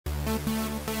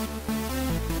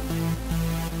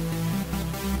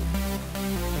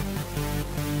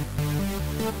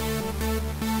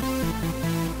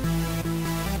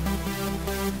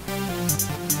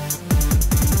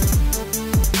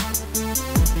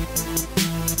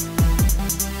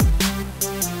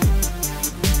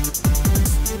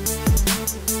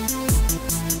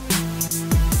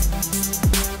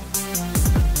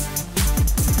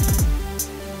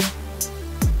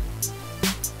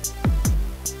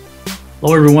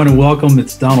Hello, everyone, and welcome.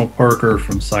 It's Donald Parker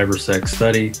from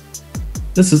CyberSecStudy.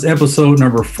 This is episode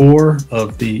number 4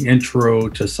 of the Intro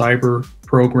to Cyber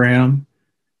program.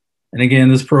 And again,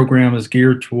 this program is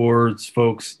geared towards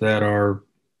folks that are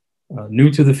new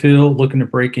to the field, looking to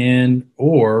break in,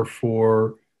 or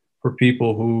for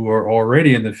people who are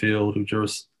already in the field who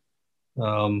just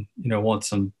want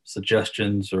some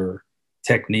suggestions or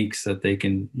techniques that they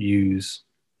can use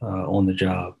on the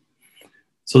job.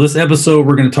 So this episode,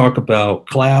 we're going to talk about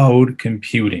cloud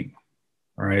computing.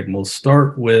 All right, and we'll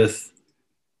start with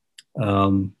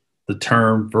the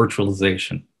term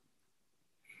virtualization.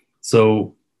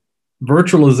 So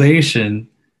virtualization,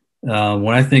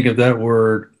 when I think of that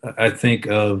word, I think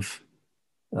of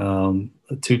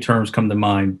two terms come to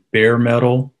mind: bare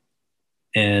metal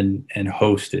and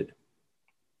hosted.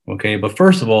 Okay, but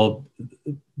first of all,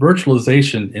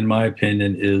 virtualization, in my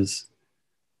opinion, is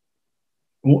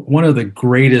one of the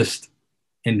greatest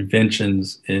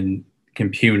inventions in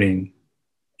computing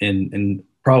in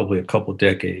probably a couple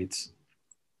decades.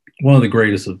 One of the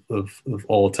greatest of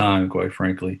all time, quite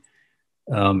frankly.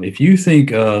 If you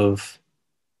think of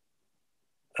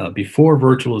before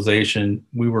virtualization,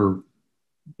 we were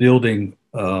building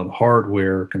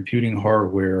hardware, computing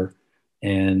hardware,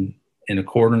 and in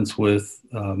accordance with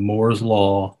Moore's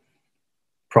law,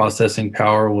 processing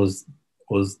power was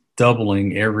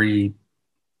doubling every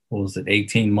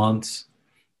 18 months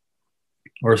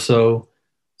or so.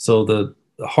 So the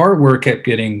hardware kept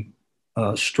getting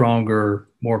stronger,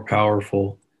 more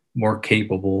powerful, more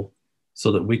capable,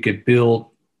 so that we could build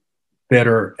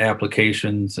better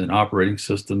applications and operating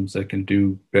systems that can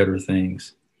do better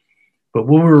things. But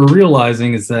what we were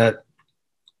realizing is that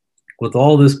with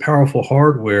all this powerful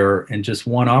hardware and just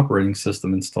one operating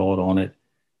system installed on it,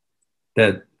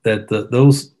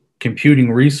 those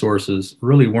computing resources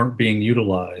really weren't being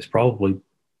utilized. Probably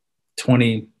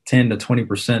 10 to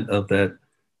 20% of that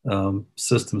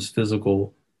system's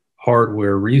physical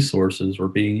hardware resources were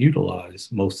being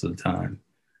utilized most of the time.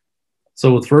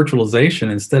 So with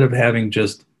virtualization, instead of having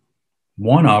just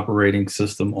one operating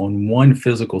system on one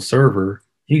physical server,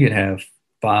 you could have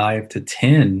 5 to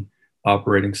 10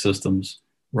 operating systems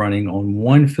running on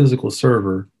one physical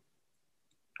server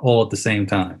all at the same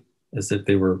time, as if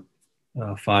they were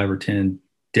 5 or 10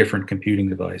 different computing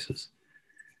devices.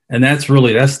 And that's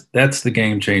the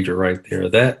game changer right there.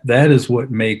 That is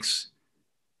what makes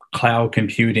cloud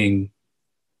computing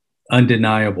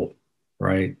undeniable,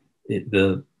 right?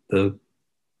 The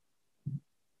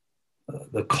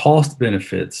cost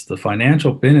benefits, the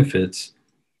financial benefits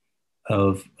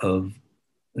of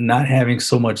not having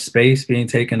so much space being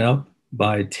taken up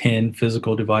by 10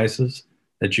 physical devices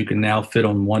that you can now fit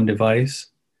on one device.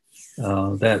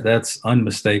 That's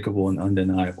unmistakable and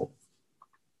undeniable.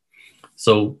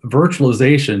 So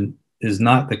virtualization is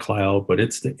not the cloud, but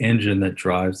it's the engine that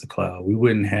drives the cloud. We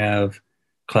wouldn't have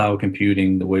cloud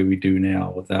computing the way we do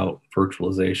now without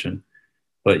virtualization.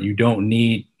 But you don't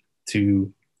need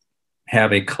to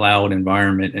have a cloud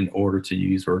environment in order to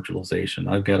use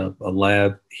virtualization. I've got a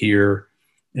lab here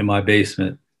in my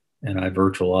basement, and I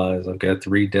virtualize. I've got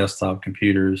 3 desktop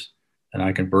computers, and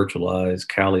I can virtualize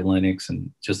Kali Linux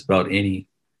and just about any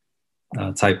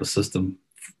type of system,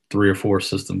 3 or 4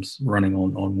 systems running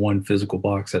on one physical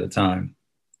box at a time.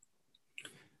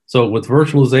 So with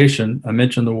virtualization, I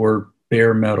mentioned the word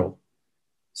bare metal.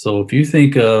 So if you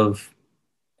think of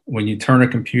when you turn a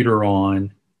computer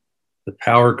on, the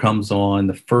power comes on,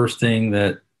 the first thing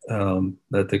that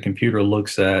the computer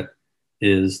looks at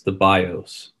is the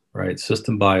BIOS, right?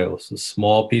 System BIOS, a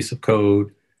small piece of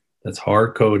code that's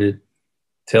hard-coded,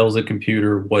 tells the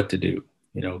computer what to do.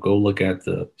 Go look at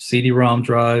the CD-ROM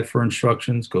drive for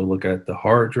instructions, go look at the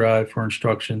hard drive for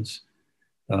instructions,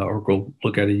 or go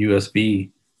look at a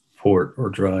USB port or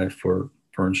drive for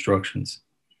instructions.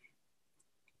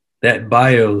 That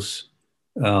BIOS,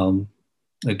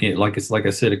 again, like I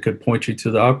said, it could point you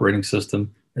to the operating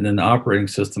system, and then the operating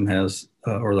system has,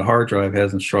 or the hard drive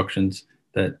has instructions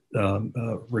that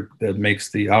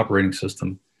makes the operating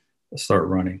system start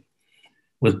running.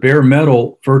 With bare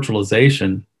metal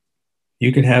virtualization,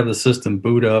 you can have the system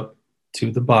boot up to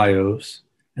the BIOS,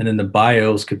 and then the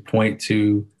BIOS could point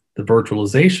to the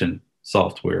virtualization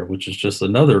software, which is just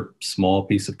another small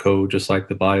piece of code, just like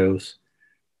the BIOS.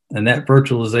 And that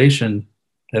virtualization,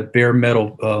 that bare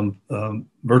metal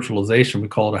virtualization, we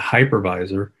call it a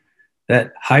hypervisor.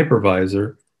 That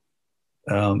hypervisor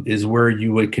is where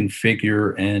you would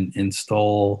configure and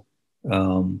install,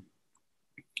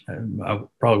 I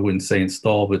probably wouldn't say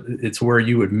install, but it's where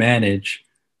you would manage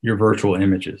your virtual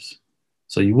images.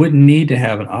 So you wouldn't need to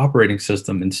have an operating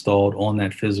system installed on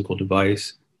that physical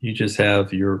device. You just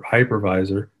have your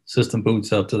hypervisor system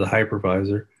boots up to the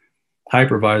hypervisor.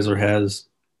 Hypervisor has,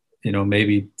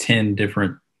 maybe 10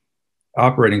 different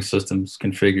operating systems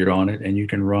configured on it, and you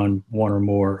can run one or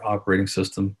more operating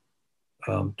system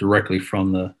directly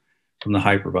from the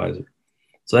hypervisor.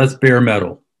 So that's bare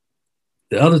metal.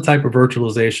 The other type of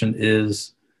virtualization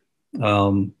is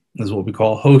what we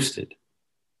call hosted.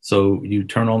 So you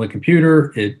turn on the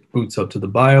computer, it boots up to the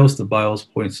BIOS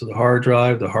points to the hard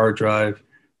drive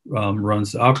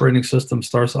runs the operating system,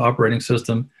 starts the operating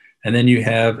system, and then you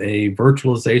have a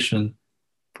virtualization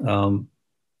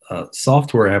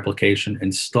software application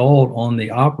installed on the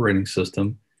operating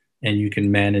system, and you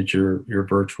can manage your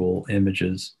virtual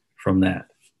images from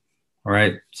that. All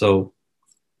right, so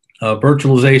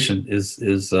virtualization is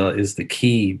the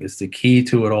key. It's the key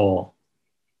to it all.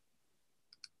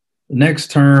 The next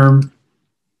term,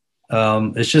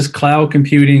 it's just cloud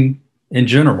computing in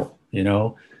general.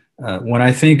 When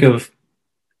I think of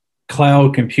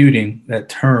cloud computing, that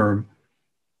term,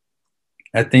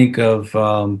 I think of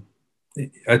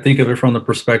it from the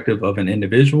perspective of an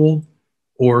individual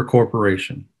or a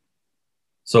corporation.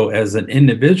 So as an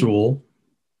individual,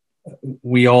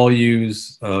 we all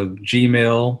use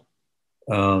Gmail,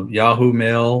 Yahoo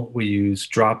Mail, we use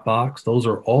Dropbox. Those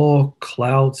are all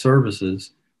cloud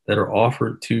services that are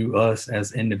offered to us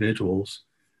as individuals,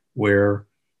 where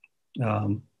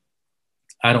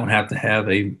I don't have to have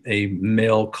a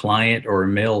mail client or a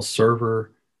mail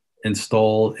server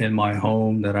installed in my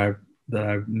home that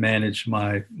I've managed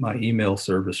my email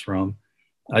service from.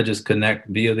 I just connect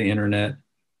via the internet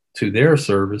to their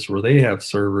service where they have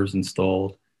servers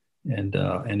installed, and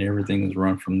everything is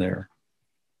run from there.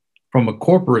 From a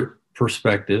corporate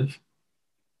perspective,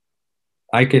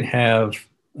 I could have,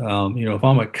 if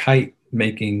I'm a kite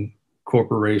making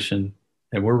corporation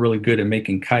and we're really good at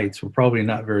making kites, we're probably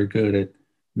not very good at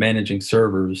managing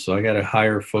servers. So I got to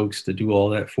hire folks to do all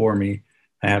that for me.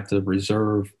 I have to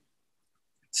reserve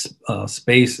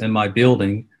space in my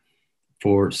building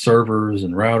for servers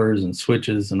and routers and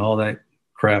switches and all that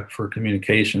crap for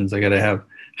communications. I got to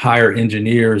hire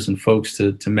engineers and folks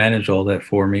to manage all that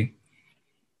for me.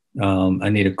 I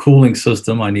need a cooling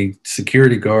system. I need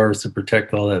security guards to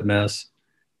protect all that mess.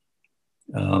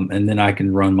 And then I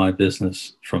can run my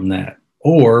business from that.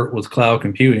 Or with cloud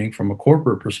computing, from a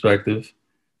corporate perspective,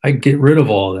 I get rid of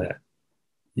all that.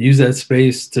 Use that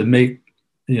space to make,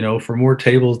 for more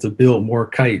tables to build more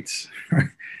kites,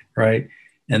 right?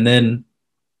 And then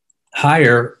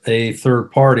hire a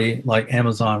third party like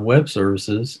Amazon Web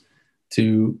Services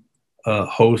to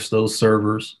host those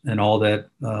servers and all that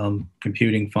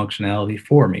computing functionality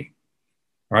for me.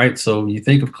 All right, so you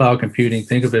think of cloud computing,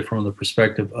 think of it from the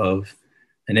perspective of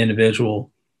an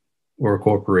individual or a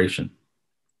corporation.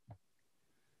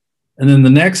 And then the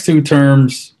next two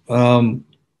terms, in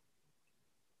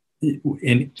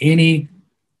any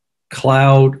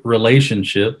cloud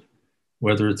relationship,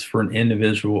 whether it's for an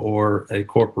individual or a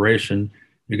corporation,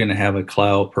 you're going to have a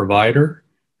cloud provider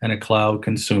and a cloud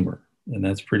consumer. And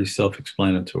that's pretty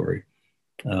self-explanatory.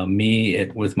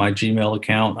 With my Gmail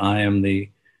account, I am the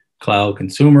cloud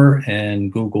consumer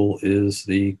and Google is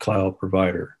the cloud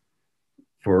provider.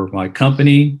 For my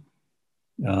company,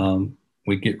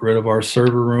 we get rid of our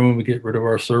server room, we get rid of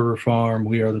our server farm,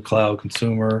 we are the cloud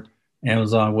consumer.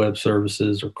 Amazon Web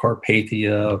Services or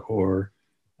Carpathia or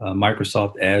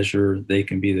Microsoft Azure, they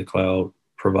can be the cloud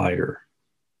provider.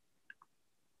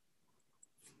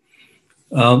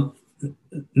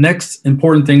 Next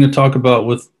important thing to talk about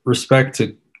with respect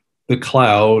to the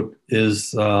cloud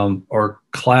is our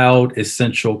cloud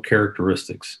essential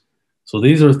characteristics. So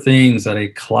these are things that a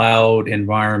cloud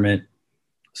environment,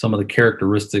 some of the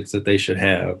characteristics that they should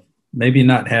have. Maybe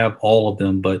not have all of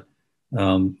them, but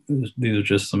these are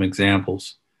just some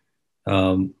examples.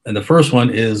 And the first one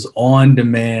is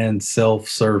on-demand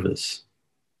self-service,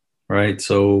 right?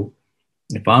 So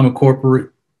if I'm a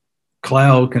corporate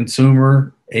cloud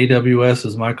consumer, AWS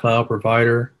is my cloud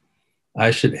provider,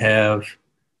 I should have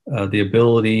the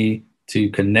ability to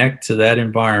connect to that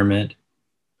environment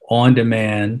on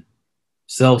demand,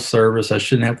 self-service. I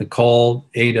shouldn't have to call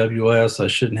AWS. I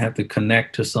shouldn't have to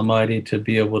connect to somebody to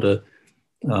be able to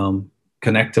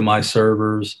connect to my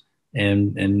servers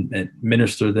and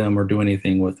administer them or do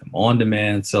anything with them.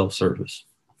 On-demand self-service.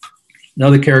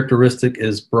 Another characteristic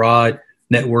is broad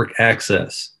network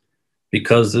access.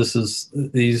 Because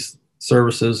these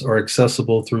services are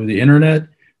accessible through the internet,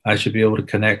 I should be able to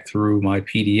connect through my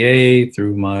PDA,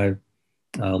 through my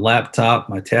laptop,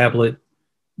 my tablet,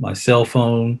 my cell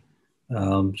phone,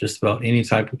 just about any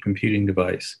type of computing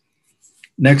device.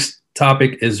 Next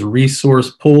topic is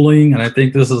resource pooling, and I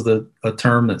think this is a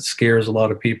term that scares a lot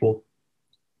of people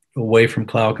away from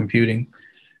cloud computing.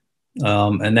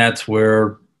 And that's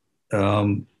where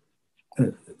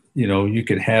you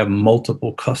could have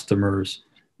multiple customers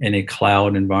in a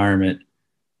cloud environment,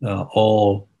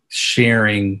 all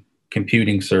sharing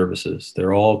computing services.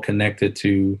 They're all connected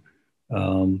to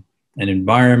an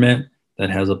environment that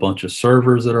has a bunch of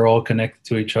servers that are all connected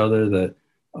to each other, that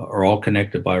are all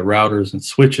connected by routers and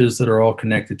switches that are all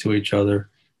connected to each other,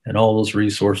 and all those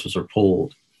resources are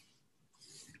pooled.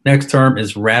 Next term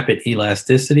is rapid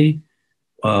elasticity.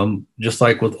 Just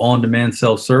like with on-demand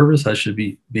self-service, I should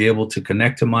be able to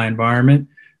connect to my environment.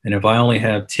 And if I only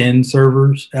have 10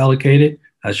 servers allocated,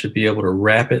 I should be able to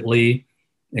rapidly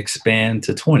expand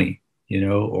to 20,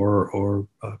 or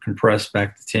compress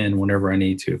back to 10 whenever I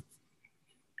need to.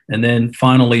 And then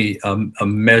finally, a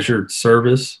measured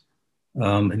service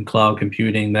in cloud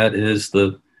computing. That is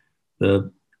the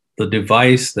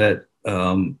device that,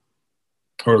 or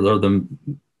the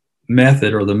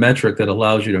method or the metric that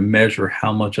allows you to measure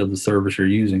how much of the service you're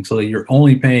using, so that you're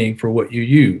only paying for what you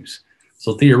use.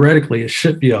 So theoretically, it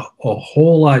should be a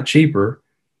whole lot cheaper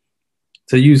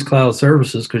to use cloud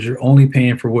services because you're only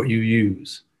paying for what you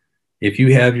use. If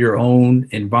you have your own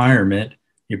environment,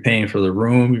 you're paying for the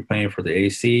room, you're paying for the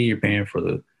AC, you're paying for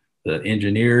the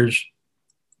engineers,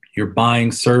 you're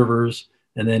buying servers,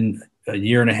 and then a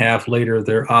year and a half later,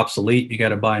 they're obsolete. You got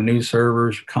to buy new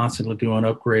servers, you're constantly doing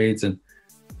upgrades, and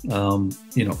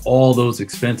all those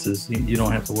expenses you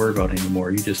don't have to worry about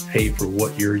anymore. You just pay for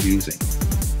what you're using.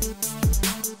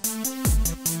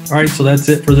 All right, so that's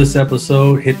it for this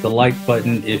episode. Hit the like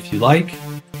button if you like.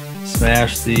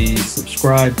 Smash the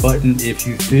subscribe button if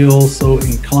you feel so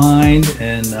inclined,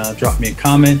 and drop me a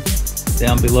comment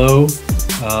down below.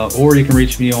 Or you can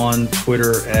reach me on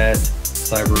Twitter at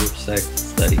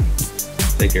CyberSecStudy.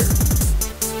 Take care.